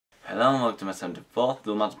Hello and welcome to my 74th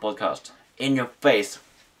Duel podcast. In your face!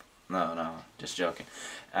 No, just joking.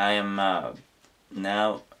 I am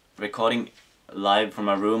now recording live from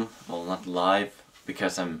my room. Well, not live,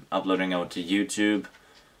 because I'm uploading over to YouTube.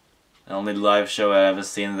 The only live show I've ever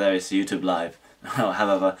seen there is YouTube Live.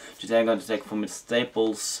 However, today I'm going to take from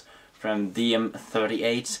staples from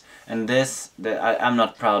DM-38. And I'm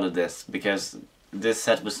not proud of this, because this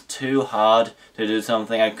set was too hard to do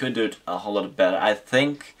something. I could do it a whole lot better, I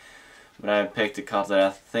think. But I picked a card that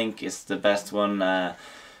I think is the best one.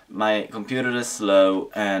 My computer is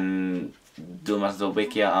slow and Duel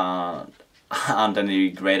Wiki aren't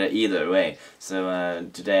any greater either way. So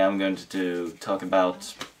today I'm going to talk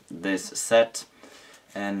about this set,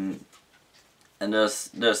 and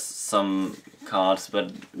there's some cards,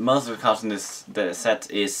 but most of the cards in the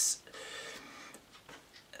set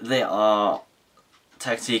they are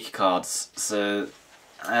tactique cards. So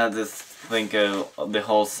I had to think of the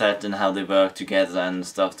whole set and how they work together and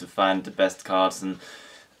stuff to find the best cards, and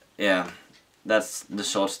yeah, that's the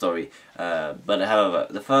short story. But however,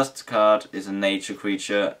 the first card is a nature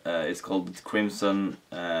creature. It's called the Crimson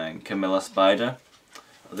Camilla Spider.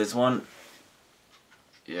 This one,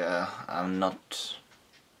 yeah, I'm not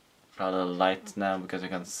proud of the light now because I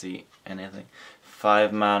can't see anything.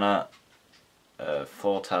 5 mana,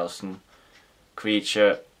 4000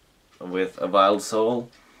 creature with a wild soul,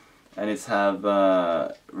 and it's have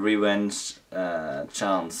revenge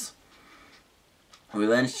chance.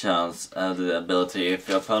 Revenge chance the ability if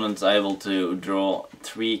your opponent's able to draw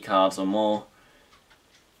 3 cards or more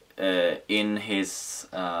in his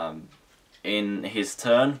turn,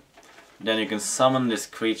 then you can summon this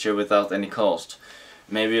creature without any cost.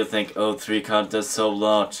 Maybe you think, oh, 3 cards, that's so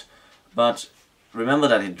large, but remember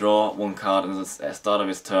that he draw 1 card at the start of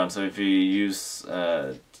his turn. So if you use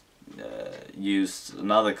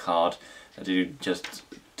another card, that you just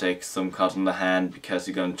take some cards from the hand because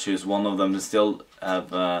you're going to choose one of them to still have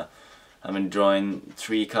been drawing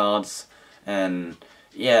 3 cards, and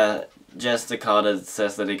yeah, just the card that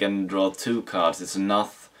says that you can draw 2 cards is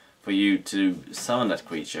enough for you to summon that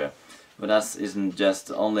creature. But that isn't just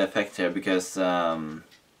the only effect here, because when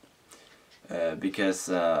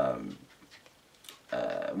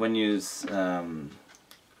you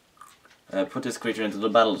put this creature into the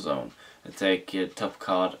battle zone, take your top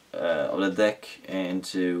card of the deck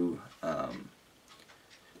into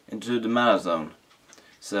the mana zone.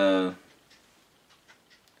 So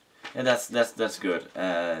yeah, that's good.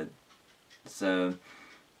 So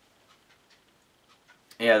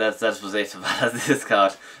yeah, that's what's it about this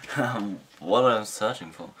card. What am I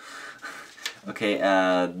searching for? Okay,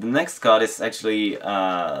 the next card is actually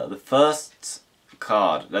the first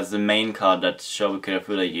card. That's the main card that Shobu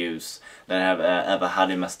Kirafuda use that I have ever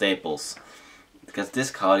had in my staples. Because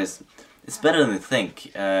this card it's better than you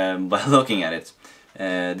think by looking at it.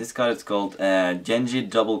 This card is called Genji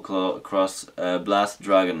Double Cross Blast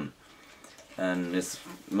Dragon, and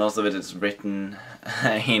most of it is written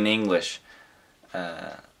in English.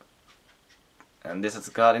 And this is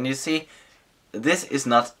the card, and you see, this is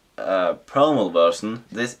not a promo version.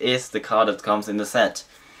 This is the card that comes in the set.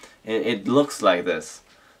 It looks like this,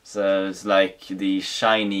 so it's like the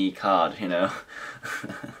shiny card, you know.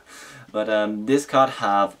 But this card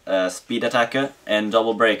have speed attacker and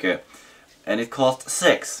double breaker, and it costs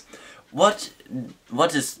 6. What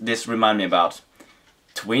does this remind me about?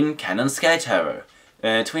 Twin Cannon Sky Terror.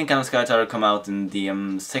 Twin Cannon Sky Terror come out in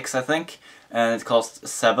DM-6, I think, and it costs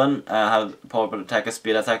 7. Have power attacker,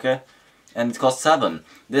 speed attacker, and it costs 7.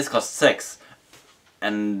 This costs 6,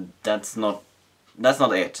 and that's not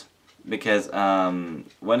it, because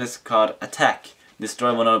when this card attack,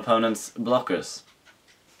 destroy one of the opponent's blockers.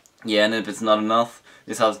 Yeah, and if it's not enough,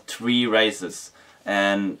 this has 3 races,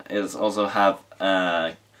 and it also have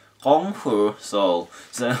Hong Hu Soul.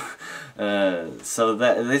 So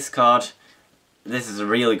this card, this is a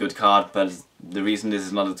really good card, but the reason this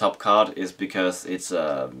is not a top card is because it's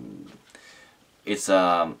well,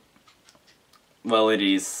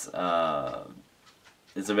 it's a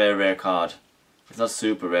very rare card. It's not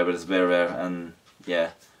super rare, but it's very rare, and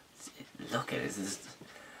yeah, look at it.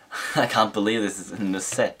 I can't believe this is in the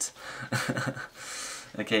set.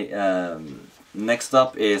 Okay, next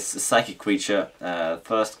up is Psychic Creature.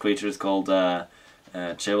 First creature is called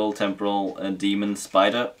Chival Temporal Demon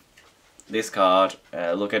Spider. This card,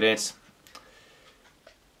 look at it.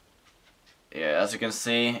 Yeah, as you can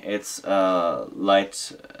see, it's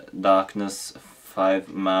light darkness, 5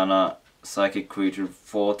 mana, psychic creature,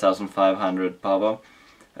 4500 power.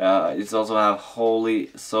 It also have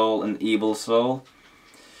Holy Soul and Evil Soul.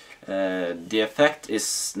 The effect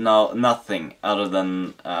is now nothing other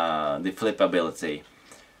than the flip ability.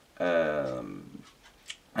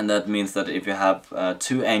 and that means that if you have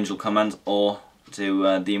 2 angel commands or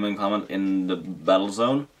 2 demon command in the battle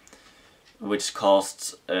zone, which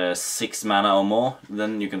costs 6 mana or more,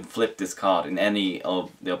 then you can flip this card in any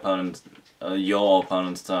of the opponent's, your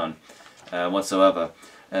opponent's turn whatsoever.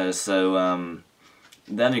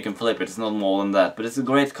 Then you can flip it. It's not more than that, but it's a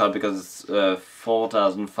great card because it's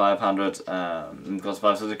 4,500 cost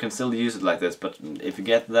 5, so you can still use it like this. But if you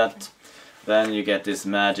get that, then you get this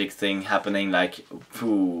magic thing happening, like,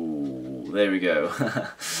 ooh, there we go.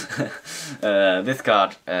 This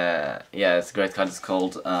card, yeah, it's a great card. It's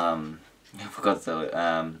called, I forgot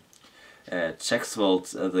the,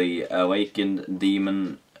 Chexvolt, the Awakened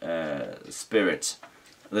Demon Spirit.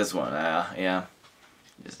 This one, yeah.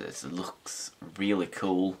 This looks really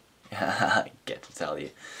cool. I get to tell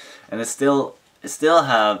you. And it still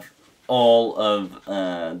have all of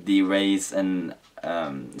the raise and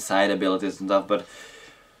side abilities and stuff, but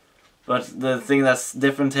the thing that's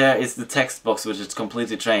different here is the text box, which is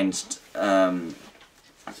completely changed.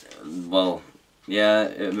 Well,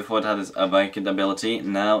 yeah, before it had this awakened ability,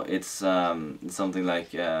 now it's something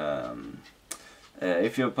like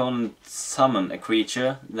if your opponent summon a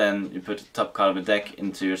creature, then you put the top card of the deck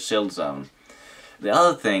into your shield zone. The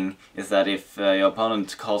other thing is that if your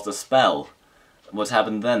opponent casts a spell, what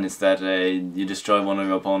happened then is that you destroy one of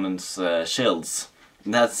your opponent's shields.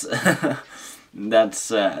 That's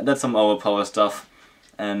that's some overpower stuff,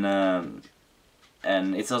 and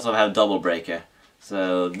it's also have double breaker.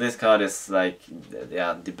 So this card is like,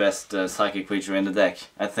 yeah, the best psychic creature in the deck,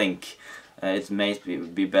 I think. It may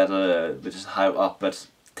be better which is higher up, but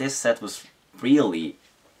this set was really,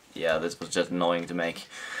 yeah, this was just annoying to make.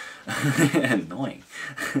 Annoying.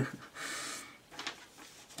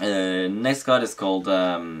 Next card is called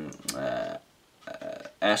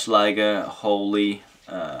Ashliger Holy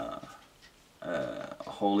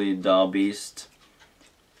Holy Darbeast.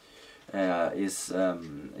 It's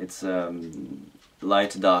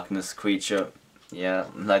light darkness creature. Yeah,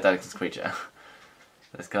 light darkness creature.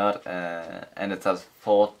 This card, and it has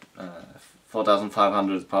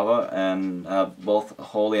 4,500 power and both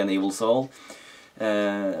Holy and Evil Soul.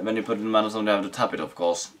 When you put it in mana zone, you have to tap it, of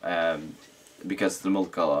course, because it's the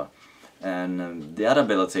multicolor. And the other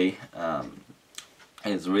ability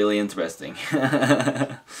is really interesting.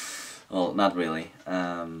 Well, not really.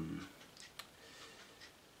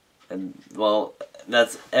 Well,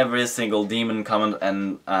 that's every single demon command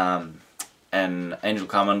and angel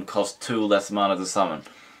command costs 2 less mana to summon.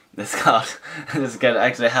 This card, this can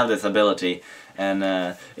actually have this ability, and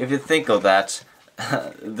if you think of that,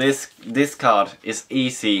 this card is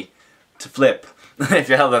easy to flip if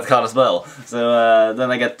you have that card as well. So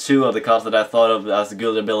then I get 2 of the cards that I thought of as a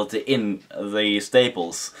good ability in the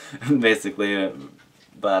staples, basically.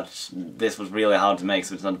 But this was really hard to make,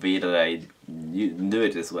 so it's not fair that I do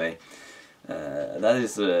it this way. That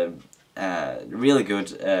is a really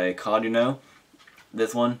good card, you know,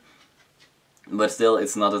 this one. But still,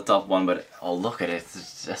 it's not a top one. But oh, look at it!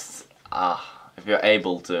 It's just if you're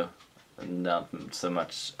able to, not so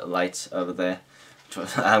much light over there.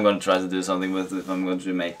 I'm gonna try to do something with it if I'm going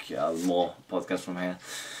to make more podcasts from here.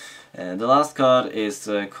 The last card is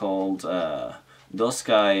called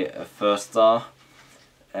Doskai First Star.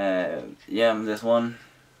 Yeah, this one.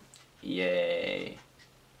 Yay!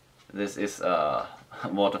 This is a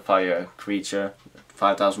water fire creature,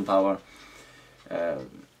 5,000 power,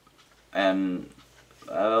 and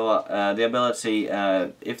the ability,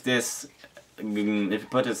 if you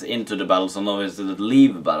put this into the battle zone, or is it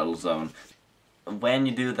leave battle zone, when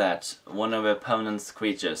you do that, one of your opponent's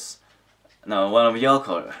creatures, no, one of your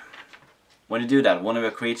cards, when you do that, one of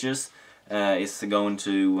your creatures is going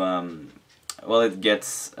to, well, it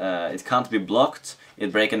gets, it can't be blocked,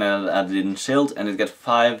 it breaks an added shield, and it gets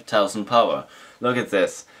 5,000 power. Look at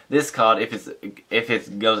this. This card, if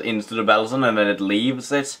it goes into the battle zone and then it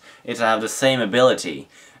leaves it, it'll have the same ability.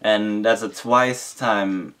 And that's a twice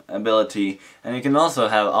time ability. And you can also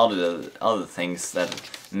have other things that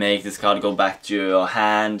make this card go back to your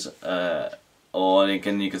hand, or you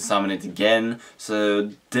can summon it again. So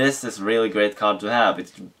this is a really great card to have.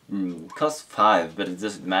 It costs 5, but it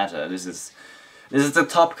doesn't matter. This is the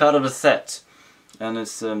top card of the set, and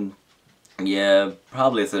it's yeah,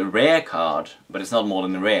 probably it's a rare card, but it's not more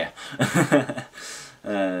than a rare.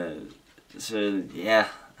 So yeah,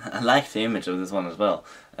 I like the image of this one as well.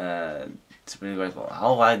 It's really great.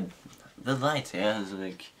 Oh, the light here is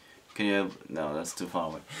like, can you? No, that's too far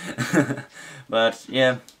away. But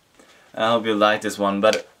yeah, I hope you like this one.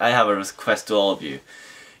 But I have a request to all of you.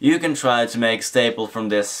 You can try to make staple from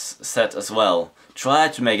this set as well. Try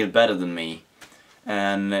to make it better than me.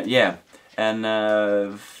 And yeah, and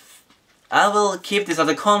I will keep this as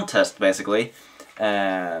a contest, basically.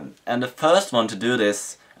 And the first one to do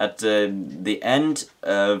this at the end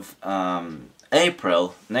of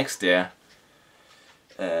April next year.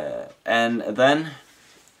 And then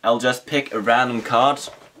I'll just pick a random card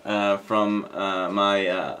from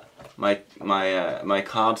my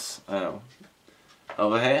cards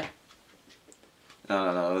over here.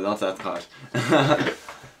 No, not that card.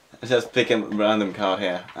 Just pick a random card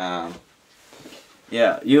here.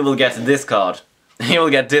 Yeah, you will get this card. You will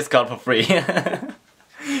get this card for free.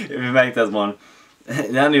 If you make this one.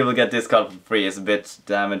 Then you will get this card for free. It's a bit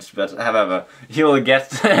damaged, but however, you will get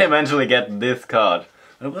eventually get this card.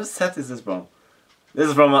 What set is this from? This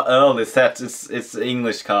is from an early set. It's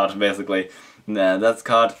English card basically. That's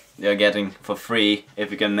card you're getting for free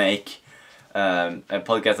if you can make a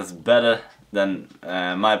podcast that's better than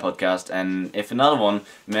my podcast, and if another one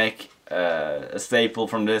make a staple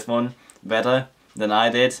from this one better than I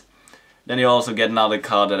did, then you also get another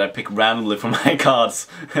card that I pick randomly from my cards.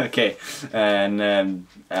 Okay, and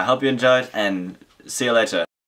I hope you enjoyed, and see you later.